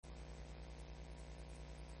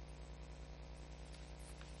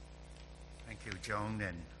Thank you, John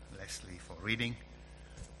and Leslie, for reading.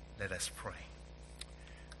 Let us pray.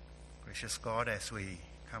 Gracious God, as we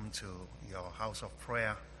come to your house of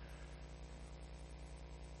prayer,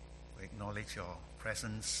 we acknowledge your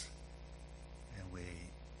presence and we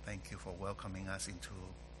thank you for welcoming us into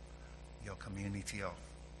your community of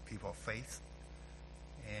people of faith.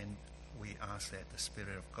 And we ask that the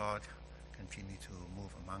Spirit of God continue to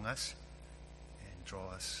move among us and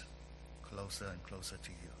draw us closer and closer to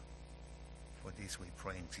you. For this we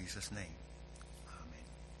pray in Jesus' name. Amen.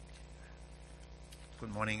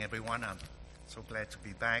 Good morning, everyone. I'm so glad to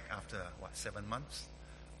be back after, 7 months.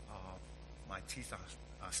 My teeth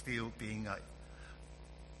are still being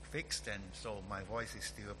fixed, and so my voice is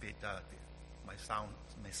still a bit, my sound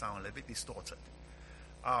may sound a little bit distorted.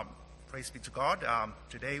 Praise be to God.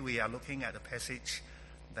 Today we are looking at a passage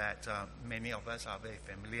that many of us are very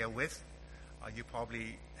familiar with. You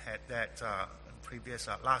probably had that previous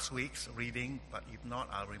last week's reading, but if not,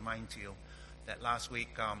 I'll remind you that last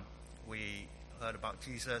week we heard about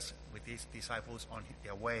Jesus with his disciples on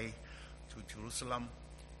their way to Jerusalem,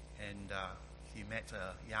 and he met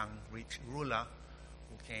a young rich ruler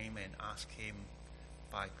who came and asked him,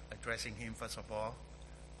 by addressing him first of all,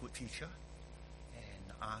 good teacher,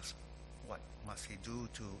 and asked what must he do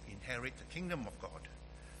to inherit the kingdom of God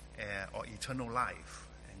or eternal life.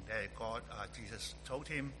 And there Jesus told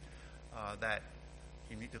him that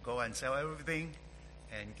he need to go and sell everything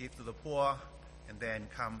and give to the poor, and then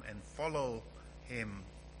come and follow him.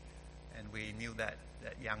 And we knew that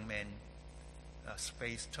young man's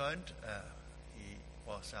face turned. He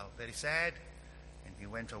was very sad, and he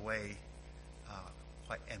went away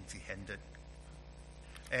quite empty-handed.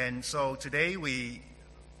 And so today we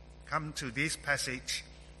come to this passage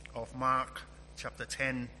of Mark chapter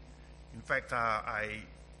 10. In fact, I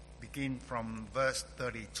begin from verse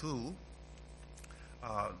 32,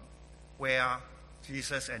 where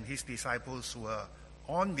Jesus and his disciples were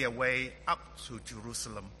on their way up to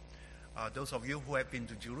Jerusalem. Those of you who have been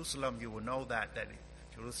to Jerusalem, you will know that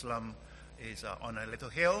Jerusalem is on a little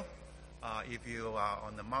hill. If you are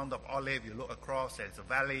on the Mount of Olives, you look across, there's a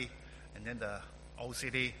valley, and then the old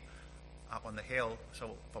city up on the hill.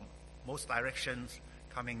 So from most directions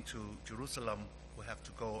coming to Jerusalem, we have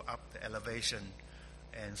to go up the elevation.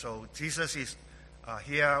 And so Jesus is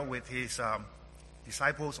here with his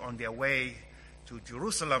disciples on their way to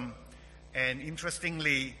Jerusalem. And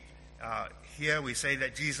interestingly, here we say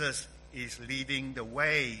that Jesus is leading the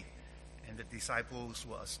way, and the disciples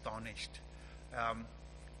were astonished.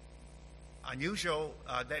 Unusual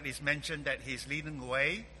that is mentioned that he's leading the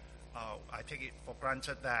way. I take it for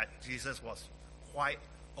granted that Jesus was quite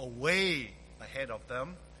a way ahead of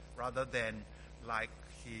them, rather than like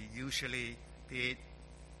he usually did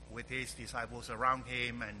with his disciples around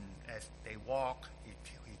him, and as they walk,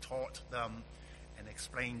 he taught them and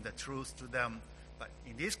explained the truth to them. But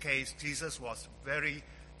in this case, Jesus was very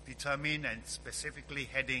determined and specifically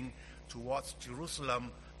heading towards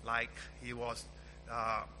Jerusalem, like he was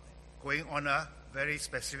going on a very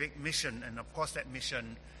specific mission. And of course, that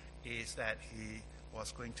mission is that he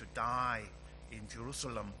was going to die in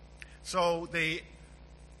Jerusalem. So the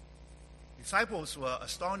disciples were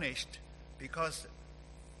astonished because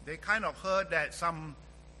they kind of heard that some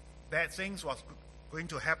bad things was going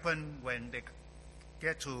to happen when they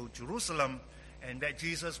get to Jerusalem, and that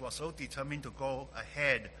Jesus was so determined to go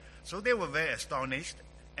ahead. So they were very astonished.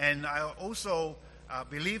 And I also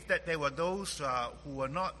believe that there were those who were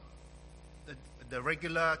not the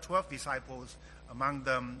regular 12 disciples. Among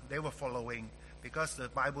them, they were following, because the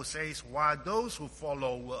Bible says, while those who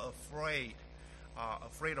follow were afraid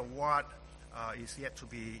of what is yet to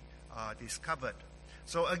be discovered.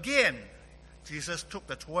 So again, Jesus took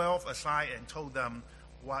the 12 aside and told them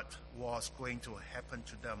what was going to happen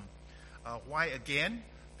to them. Why again?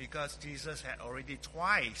 Because Jesus had already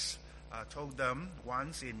twice told them,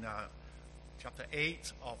 once in chapter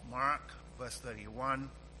 8 of Mark, verse 31,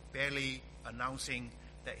 barely announcing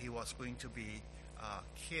that he was going to be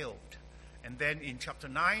killed. And then in chapter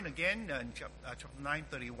 9 again, in chapter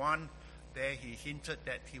 9:31, there he hinted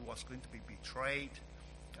that he was going to be betrayed.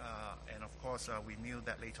 And of course, we knew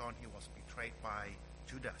that later on he was betrayed by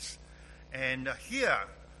Judas. And here,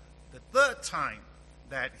 the third time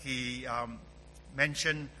that he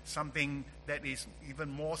mentioned something that is even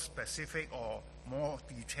more specific or more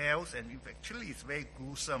details, and actually it's very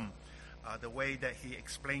gruesome, the way that he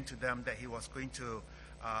explained to them that he was going to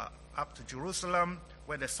up to Jerusalem,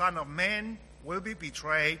 where the Son of Man will be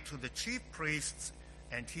betrayed to the chief priests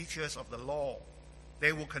and teachers of the law.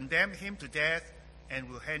 They will condemn him to death and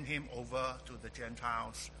will hand him over to the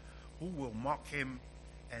Gentiles, who will mock him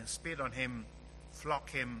and spit on him, flog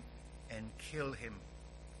him, and kill him.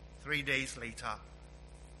 3 days later,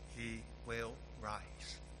 he will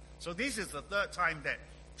rise. So this is the third time that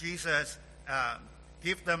Jesus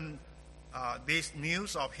give them this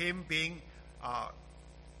news of him being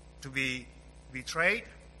to be betrayed.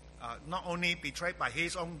 Not only betrayed by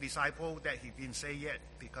his own disciple that he didn't say yet,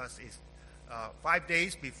 because it's 5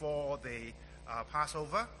 days before the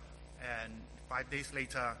Passover, and 5 days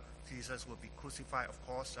later Jesus will be crucified, of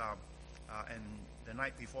course, and the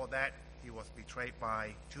night before that he was betrayed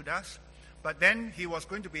by Judas. But then he was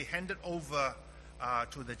going to be handed over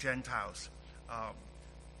to the Gentiles.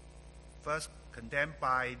 First condemned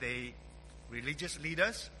by the religious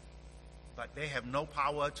leaders, but they have no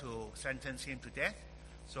power to sentence him to death.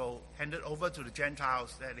 So handed over to the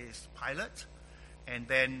Gentiles, that is Pilate. And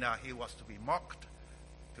then he was to be mocked,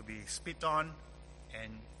 to be spit on,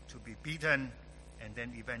 and to be beaten, and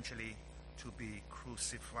then eventually to be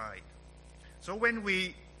crucified. So when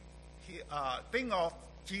we think of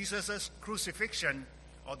Jesus' crucifixion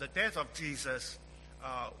or the death of Jesus,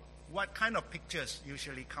 what kind of pictures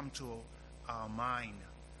usually come to our mind?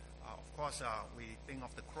 Of course, we think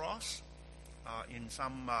of the cross. In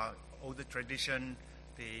some older tradition,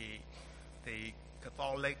 the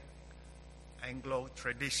Catholic Anglo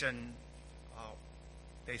tradition,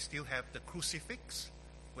 they still have the crucifix,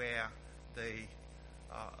 where the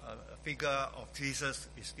figure of Jesus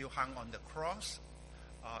is still hung on the cross.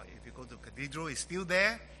 If you go to cathedral, it's still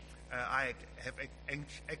there. I have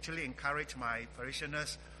actually encouraged my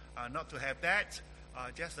parishioners not to have that,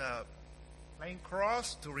 just a plain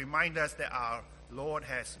cross to remind us that our Lord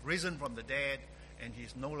has risen from the dead and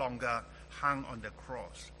he's no longer hung on the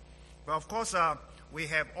cross. But of course, we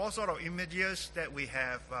have all sort of images that we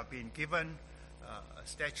have been given, a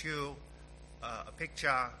statue, a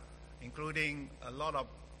picture, including a lot of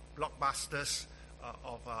blockbusters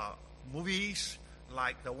of movies,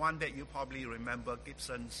 like the one that you probably remember,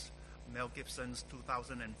 Mel Gibson's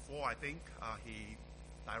 2004, I think. He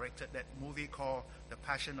directed that movie called The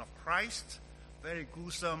Passion of Christ. Very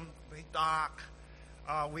gruesome, very dark.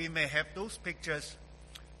 We may have those pictures,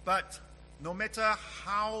 but no matter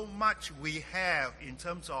how much we have in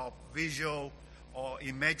terms of visual or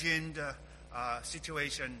imagined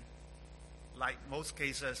situation, like most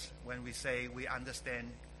cases, when we say we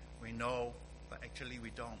understand, we know, but actually we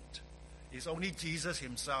don't. It's only Jesus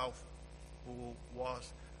himself who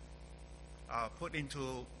was put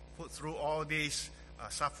through all these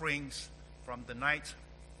sufferings from the night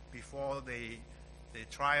before the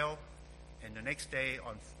trial, and the next day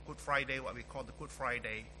on Good Friday, what we call the Good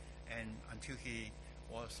Friday, and until he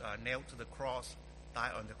was nailed to the cross,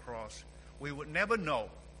 died on the cross. We would never know.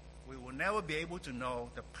 We will never be able to know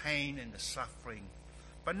the pain and the suffering.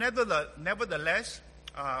 But nevertheless,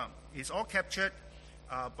 it's all captured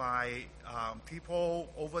by people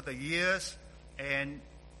over the years. And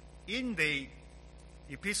in the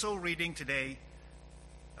epistle reading today,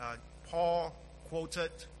 Paul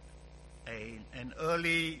quoted an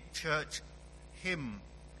early church hymn.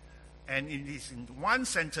 And it is in one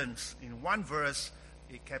sentence, in one verse,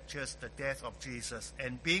 it captures the death of Jesus.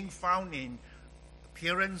 And being found in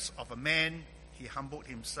appearance of a man, he humbled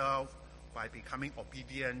himself by becoming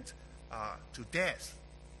obedient to death,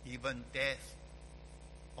 even death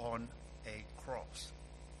on a cross.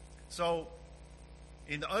 So,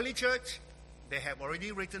 in the early church, they have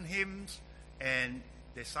already written hymns, and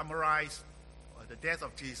they summarize the death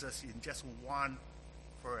of Jesus in just one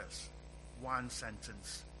verse, one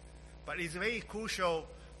sentence. But it's very crucial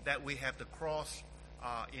that we have the cross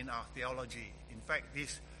in our theology. In fact,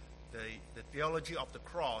 the theology of the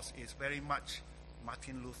cross is very much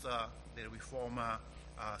Martin Luther, the Reformer,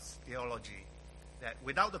 theology. That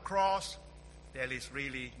without the cross, there is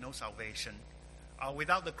really no salvation.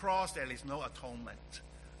 Without the cross, there is no atonement.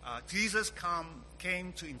 Jesus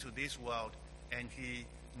came into this world, and he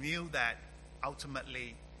knew that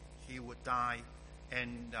ultimately he would die.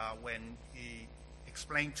 And when he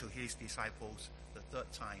explained to his disciples the third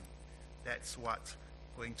time, that's what's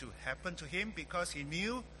going to happen to him, because he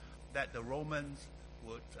knew that the Romans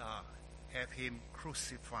would have him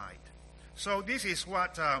crucified. So this is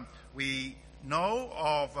what we know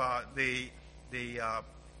of the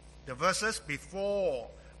verses before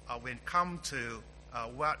we come to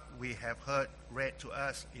what we have heard read to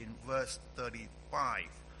us in verse 35.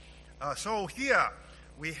 So here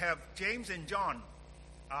we have James and John.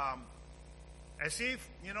 As if,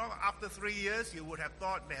 after 3 years, you would have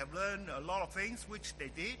thought they have learned a lot of things, which they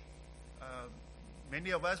did.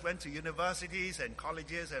 Many of us went to universities and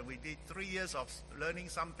colleges, and we did 3 years of learning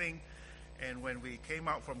something. And when we came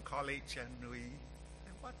out from college, and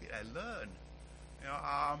what did I learn?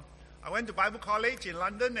 I went to Bible college in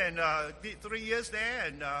London and did 3 years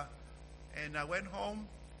there, and I went home.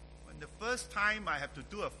 When the first time I had to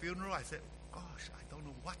do a funeral, I said, gosh, I don't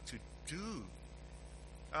know what to do.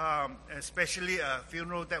 Especially a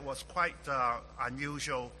funeral that was quite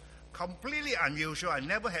unusual, completely unusual. I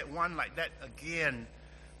never had one like that again,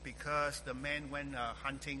 because the man went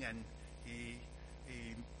hunting and he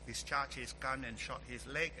discharged his gun and shot his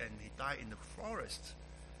leg, and he died in the forest.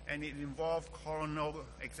 And it involved coroner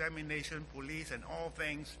examination, police, and all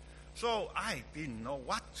things. So I didn't know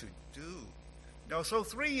what to do. So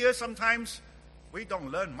 3 years, sometimes we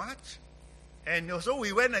don't learn much. And so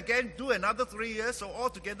we went again, do another 3 years. So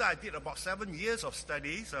altogether, I did about 7 years of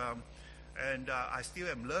studies. And I still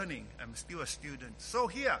am learning. I'm still a student. So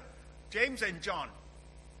here, James and John,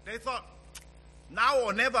 they thought, now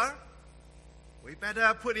or never, we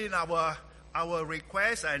better put in our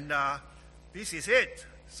request, and this is it.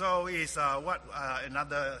 So it's what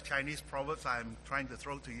another Chinese proverb I'm trying to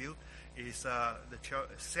throw to you is the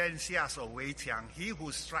先下手为强, he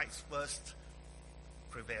who strikes first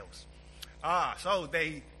prevails. So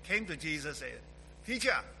they came to Jesus and said,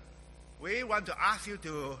 Teacher, we want to ask you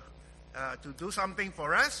to do something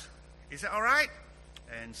for us. He said, all right.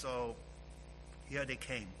 And so here they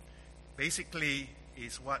came. Basically,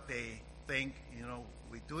 is what they think,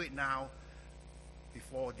 we do it now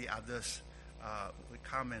before the others we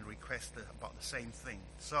come and request about the same thing.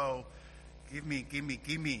 So give me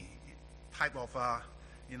type of,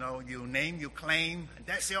 you name, you claim, and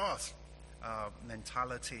that's yours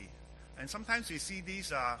mentality. And sometimes we see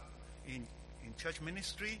these in church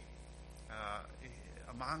ministry,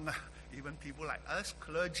 among even people like us,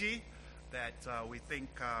 clergy, that we think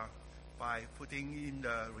by putting in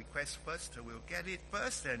the request first, we'll get it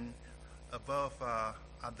first and above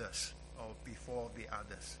others or before the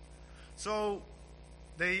others. So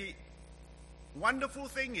the wonderful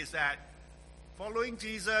thing is that following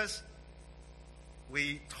Jesus,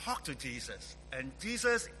 we talk to Jesus, and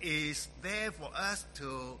Jesus is there for us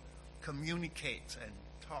to communicate and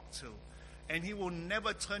talk to, and he will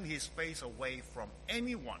never turn his face away from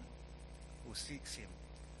anyone who seeks him.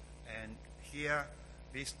 And here,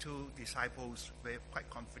 these two disciples were quite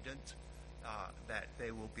confident that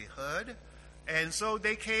they will be heard, and so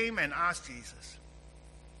they came and asked Jesus,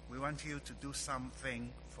 we want you to do something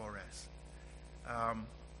for us.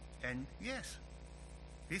 And yes,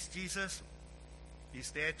 this Jesus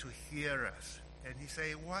is there to hear us. And he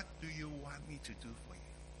said, what do you want me to do for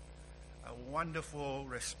you? A wonderful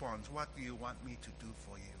response. What do you want me to do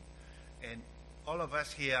for you? And all of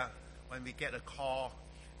us here, when we get a call,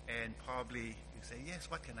 and probably you say, yes,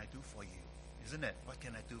 what can I do for you? Isn't it? What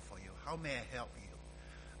can I do for you? How may I help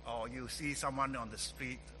you? Or you see someone on the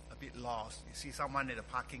street a bit lost. You see someone in the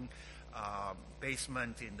parking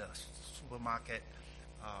basement in the supermarket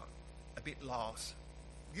a bit lost.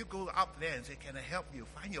 You go up there and say, can I help you?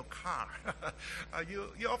 Find your car.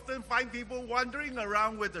 You often find people wandering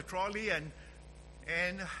around with the trolley and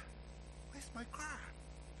where's my car?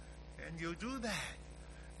 And you do that.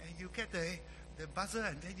 And you get the buzzer,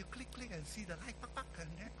 and then you click and see the light, and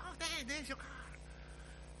then, there's your car.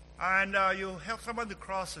 And you help someone to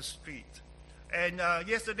cross the street. And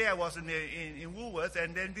yesterday I was in Woolworths,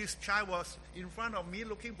 and then this child was in front of me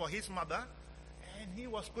looking for his mother, and he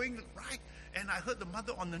was going right, and I heard the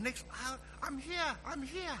mother on the next aisle, I'm here.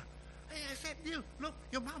 Hey, I said, look,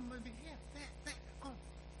 your mom will be here, there, go.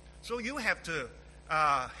 So you have to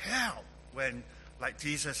help when, like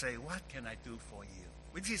Jesus say, what can I do for you?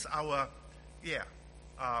 Which is our,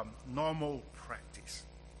 normal practice.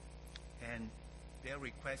 And their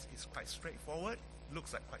request is quite straightforward,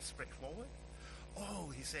 looks like quite straightforward.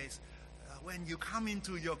 Oh, he says, when you come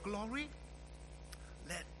into your glory,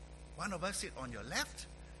 let one of us sit on your left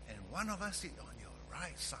and one of us sit on your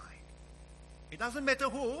right side. It doesn't matter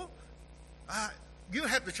who. You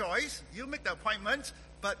have the choice. You make the appointment,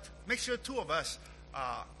 but make sure two of us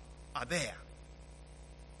are there.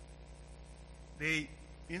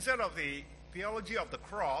 Instead of the theology of the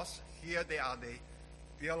cross, here they are the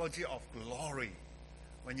theology of glory.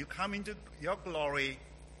 When you come into your glory,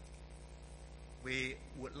 we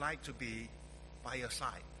would like to be by your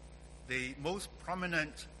side. The most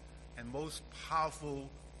prominent and most powerful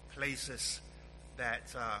places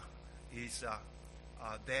that is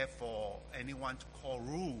there for anyone to call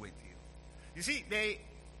rule with you. You see,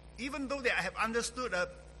 even though they have understood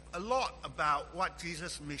a lot about what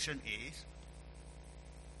Jesus' mission is,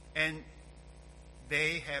 and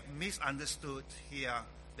they have misunderstood here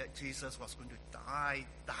that Jesus was going to die.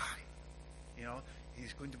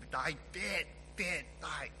 He's going to die dead,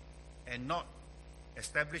 and not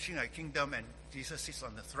establishing a kingdom, and Jesus sits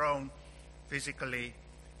on the throne physically.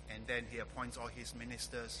 And then he appoints all his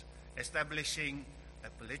ministers, establishing a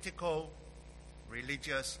political,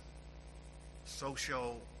 religious,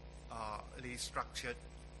 socially structured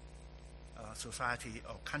society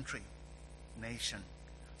or country, nation.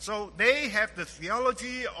 So they have the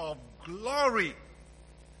theology of glory,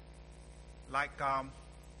 like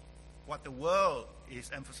what the world is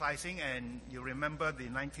emphasizing. And you remember the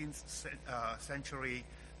 19th century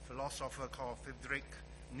philosopher called Friedrich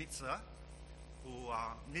Nietzsche,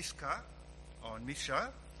 Nietzsche, a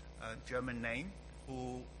German name,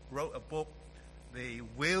 who wrote a book, The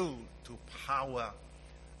Will to Power,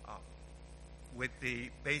 with the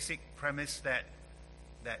basic premise that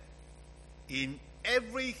in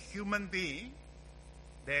every human being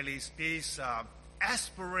there is this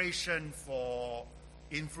aspiration for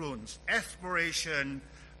influence, aspiration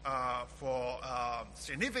for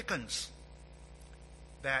significance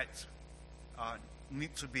that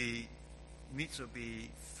need to be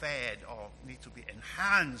fed or need to be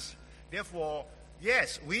enhanced. Therefore,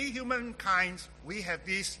 yes, we humankind, we have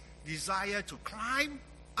this desire to climb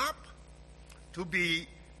up, to be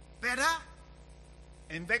better,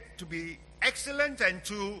 in fact, to be excellent and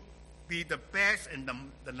to be the best and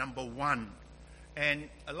the number one. And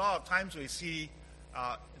a lot of times we see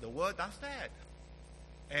the world does that.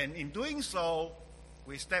 And in doing so,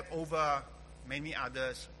 we step over many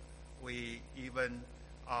others. We even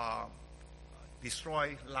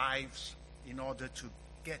destroy lives in order to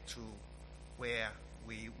get to where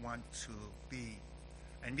we want to be.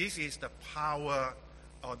 And this is the power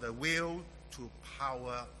or the will to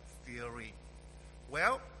power theory.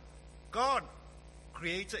 Well, God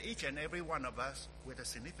created each and every one of us with a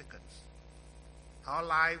significance. Our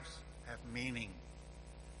lives have meaning.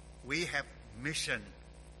 We have mission.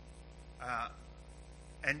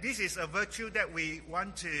 And this is a virtue that we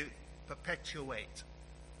want to perpetuate.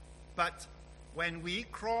 But when we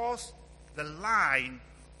cross the line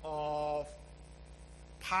of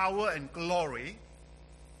power and glory,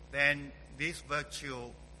 then this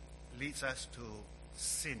virtue leads us to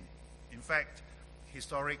sin. In fact,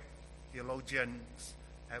 historic theologians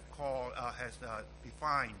have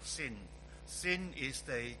defined sin. Sin is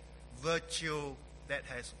the virtue that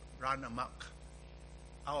has run amok,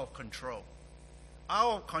 out of control.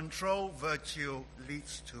 Out of control virtue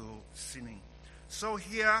leads to sinning. So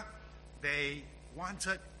here they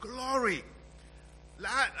wanted glory.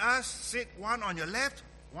 Let us sit one on your left,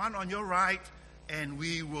 one on your right, and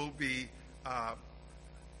we will be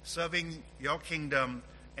serving your kingdom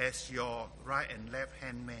as your right and left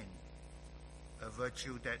hand man. A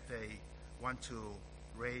virtue that they want to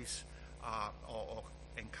raise or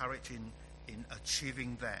encourage in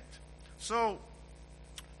achieving that. So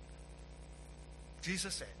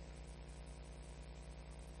Jesus said,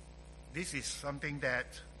 this is something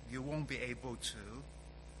that you won't be able to,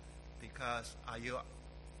 because are you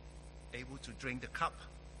able to drink the cup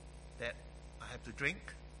that I have to drink?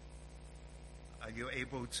 Are you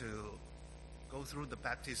able to go through the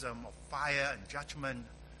baptism of fire and judgment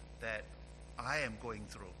that I am going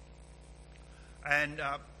through? And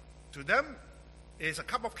to them, it's a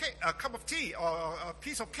cup of tea, or a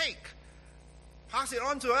piece of cake. Pass it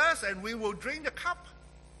on to us, and we will drink the cup,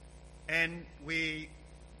 and we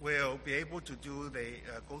will be able to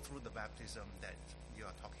go through the baptism that you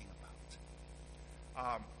are talking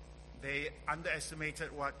about. They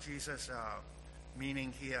underestimated what Jesus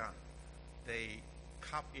meaning here. The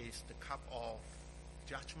cup is the cup of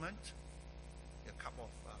judgment, the cup of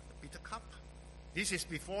the bitter cup. This is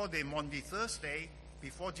before the Maundy Thursday,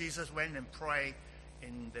 before Jesus went and prayed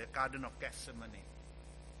in the Garden of Gethsemane,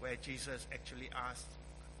 where Jesus actually asked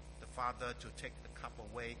the Father to take the cup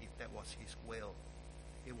away if that was his will.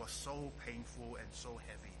 It was so painful and so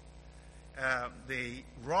heavy. The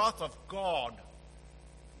wrath of God,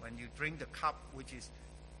 when you drink the cup, which is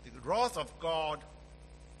the wrath of God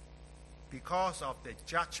because of the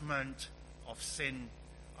judgment of sin,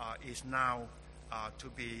 is now to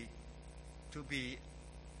be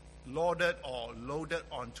lauded or loaded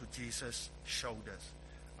onto Jesus' shoulders.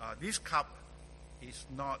 This cup is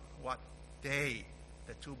not what the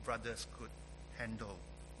two brothers, could handle.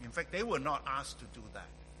 In fact, they were not asked to do that.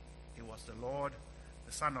 It was the Lord,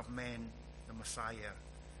 the Son of Man, the Messiah.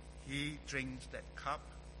 He drinks that cup.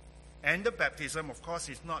 And the baptism, of course,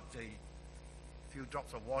 is not the few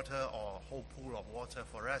drops of water or a whole pool of water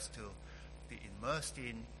for us to be immersed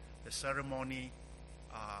in. The ceremony,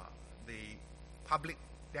 the public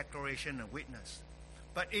declaration and witness.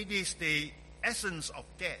 But it is the essence of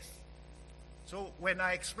death. So when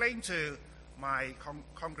I explain to my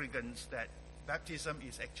congregants that baptism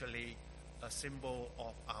is actually a symbol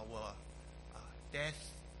of our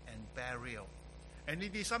death and burial, And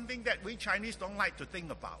it is something that we Chinese don't like to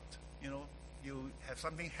think about. You have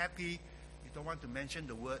something happy, you don't want to mention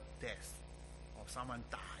the word death or someone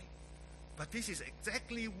die. But this is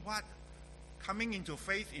exactly what coming into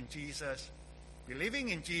faith in Jesus, believing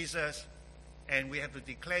in Jesus, and we have to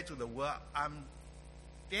declare to the world, I'm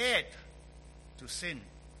dead to sin.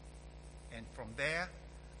 And from there,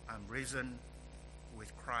 I'm risen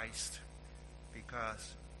with Christ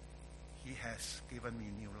because he has given me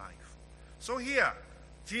new life. So here,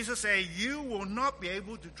 Jesus said, you will not be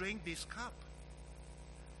able to drink this cup,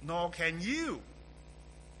 nor can you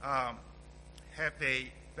have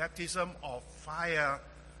a baptism of fire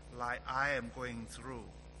like I am going through.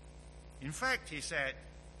 In fact, he said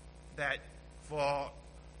that for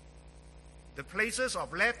the places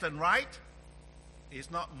of left and right,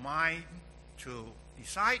 it's not mine to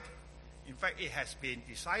decide. In fact, it has been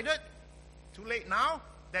decided. Too late now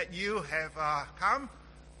that you have come.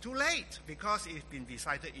 Too late, because it's been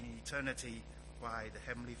decided in eternity by the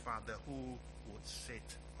Heavenly Father who would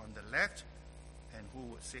sit on the left and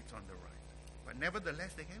who would sit on the right. But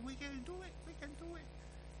nevertheless, they can, we can do it, we can do it.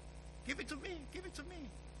 Give it to me, give it to me.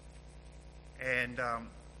 And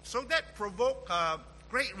so that provoked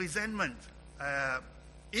great resentment,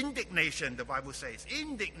 indignation, the Bible says,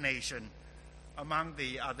 indignation among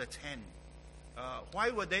the other 10. Why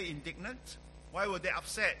were they indignant? Why were they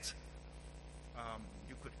upset?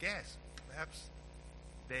 You could guess. Perhaps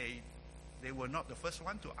they were not the first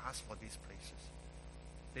one to ask for these places.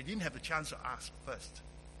 They didn't have the chance to ask first.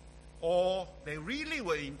 Or they really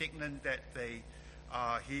were indignant that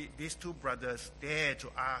these two brothers dared to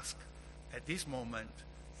ask at this moment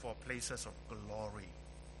for places of glory.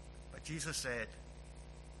 But Jesus said,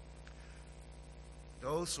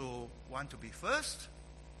 those who want to be first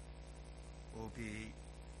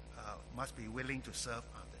must be willing to serve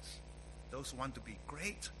others. Those who want to be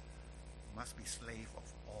great must be slave of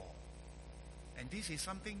all. And this is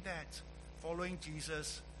something that following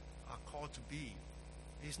Jesus are called to be.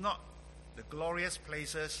 It's not the glorious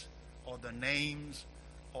places or the names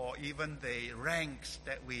or even the ranks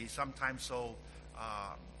that we sometimes so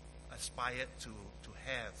aspire to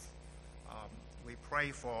have. We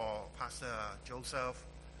pray for Pastor Joseph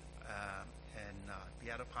and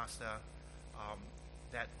the other pastor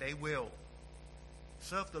that they will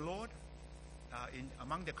serve the Lord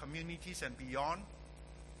among the communities and beyond.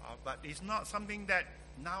 But it's not something that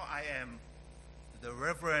now I am the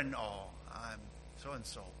reverend or I'm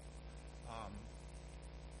so-and-so.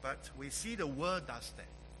 But we see the world does that.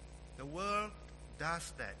 The world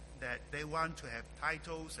does that they want to have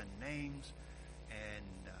titles and names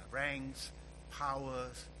and ranks,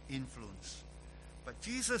 powers, influence. But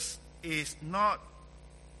Jesus is not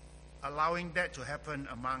allowing that to happen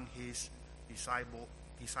among his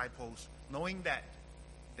disciples, knowing that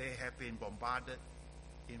they have been bombarded,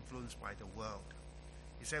 influenced by the world.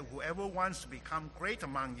 He said, whoever wants to become great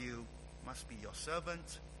among you must be your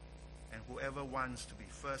servant, and whoever wants to be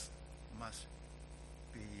first must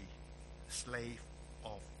be slave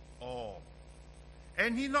of all.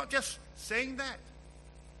 And he's not just saying that,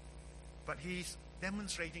 but he's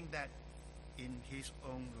demonstrating that in his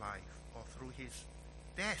own life or through his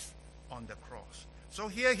death on the cross. So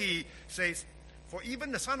here he says, for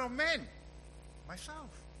even the Son of Man, myself,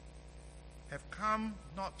 have come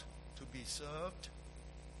not to be served,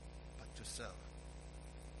 but to serve,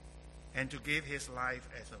 and to give his life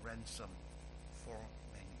as a ransom for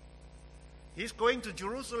many. He's going to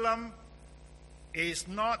Jerusalem. Is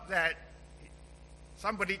not that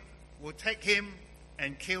somebody will take him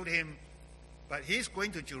and kill him, but he's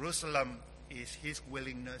going to Jerusalem is his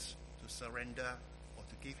willingness to surrender or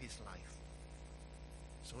to give his life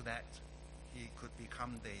so that he could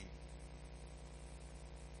become the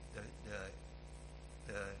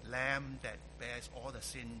lamb that bears all the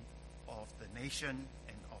sin of the nation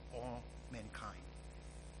and of all mankind,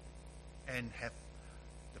 and have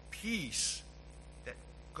the peace that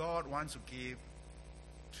God wants to give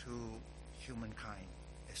to humankind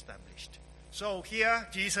established. So here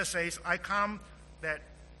Jesus says, I come that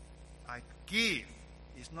I give.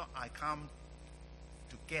 It's not I come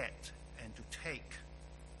to get and to take.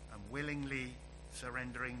 I'm willingly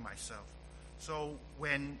surrendering myself. So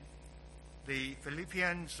when the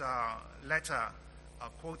Philippians letter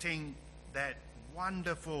quoting that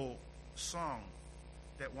wonderful song,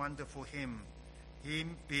 that wonderful hymn,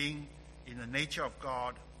 him being in the nature of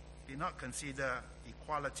God, did not consider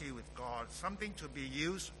equality with God something to be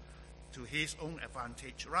used to his own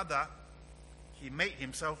advantage. Rather, he made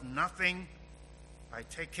himself nothing by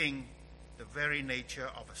taking the very nature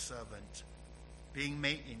of a servant, being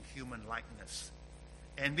made in human likeness.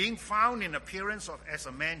 And being found in appearance as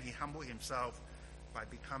a man, he humbled himself by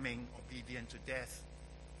becoming obedient to death,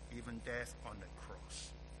 even death on the cross.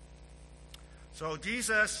 So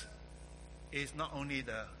Jesus is not only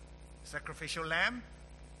the sacrificial lamb,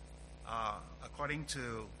 according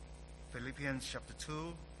to Philippians chapter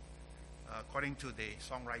 2, according to the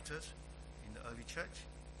songwriters in the early church.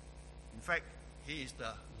 In fact, he is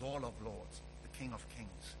the Lord of Lords, the King of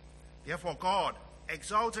Kings. Therefore, God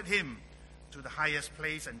exalted him to the highest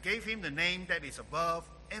place and gave him the name that is above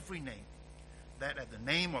every name, that at the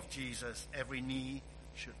name of Jesus every knee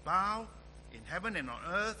should bow in heaven and on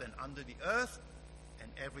earth and under the earth,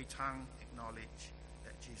 and every tongue acknowledge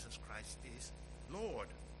that Jesus Christ is Lord,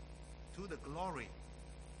 to the glory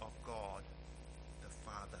of God the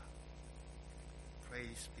Father.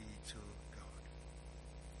 Praise be to God.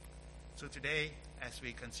 So today, as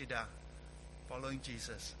we consider following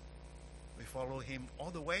Jesus, we follow him all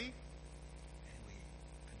the way, and we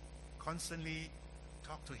constantly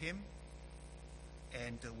talk to him,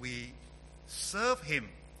 and we serve him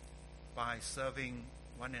by serving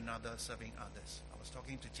one another, serving others. I was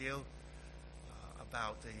talking to Jill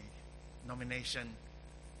about the nomination,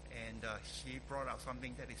 and she brought out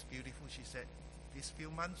something that is beautiful. She said, these few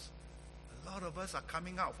months, a lot of us are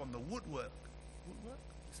coming out from the woodwork. Woodwork?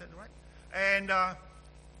 Is that right? And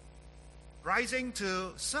rising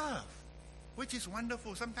to serve, which is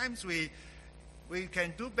wonderful. Sometimes we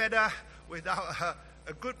can do better without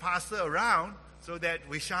a good pastor around, so that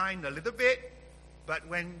we shine a little bit. But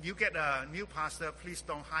when you get a new pastor, please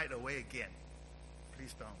don't hide away again.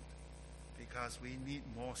 Please don't. Because we need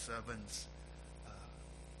more servants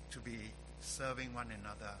to be serving one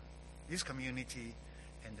another, this community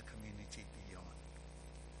and the community beyond.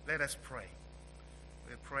 Let us pray.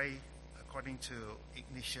 We pray according to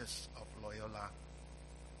Ignatius of Loyola.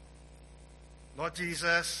 Lord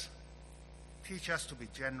Jesus, teach us to be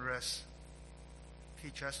generous.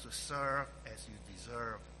 Teach us to serve as you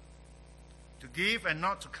deserve. To give and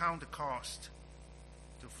not to count the cost.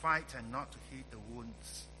 To fight and not to heed the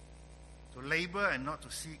wounds. To labor and not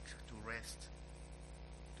to seek to rest.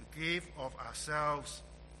 To give of ourselves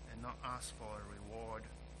and not ask for a reward,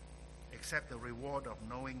 except the reward of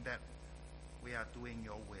knowing that we are doing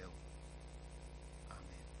your will.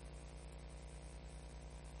 Amen.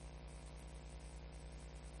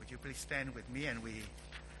 Would you please stand with me and we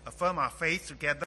affirm our faith together?